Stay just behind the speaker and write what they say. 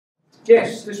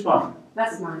Yes, this one.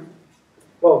 That's mine.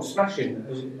 Well,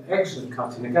 smashing. Excellent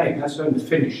cutting again. That's only the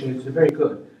finish. It's very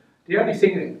good. The only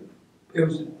thing that it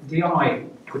was the eye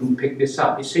couldn't pick this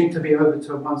up. It seemed to be over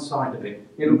to one side of it.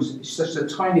 It's just a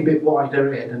tiny bit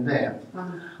wider here than there.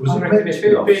 Was it reckon meant if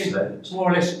to it be had been offset more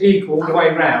or less equal all the way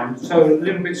round, so a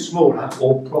little bit smaller.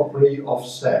 or properly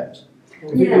offset?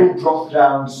 If Yeah. it all dropped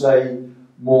down, say,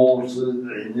 more to,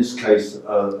 in this case,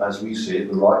 as we see it,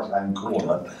 the right-hand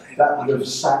corner, that would have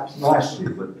sat nicely,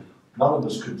 but none of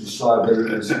us could decide whether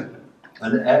it was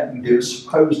it was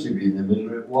supposed to be in the middle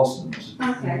or it wasn't.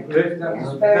 Okay. That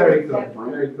was Yeah. very good. Fair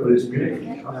point. Very good. But it's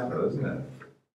beautifully cut, though, isn't it?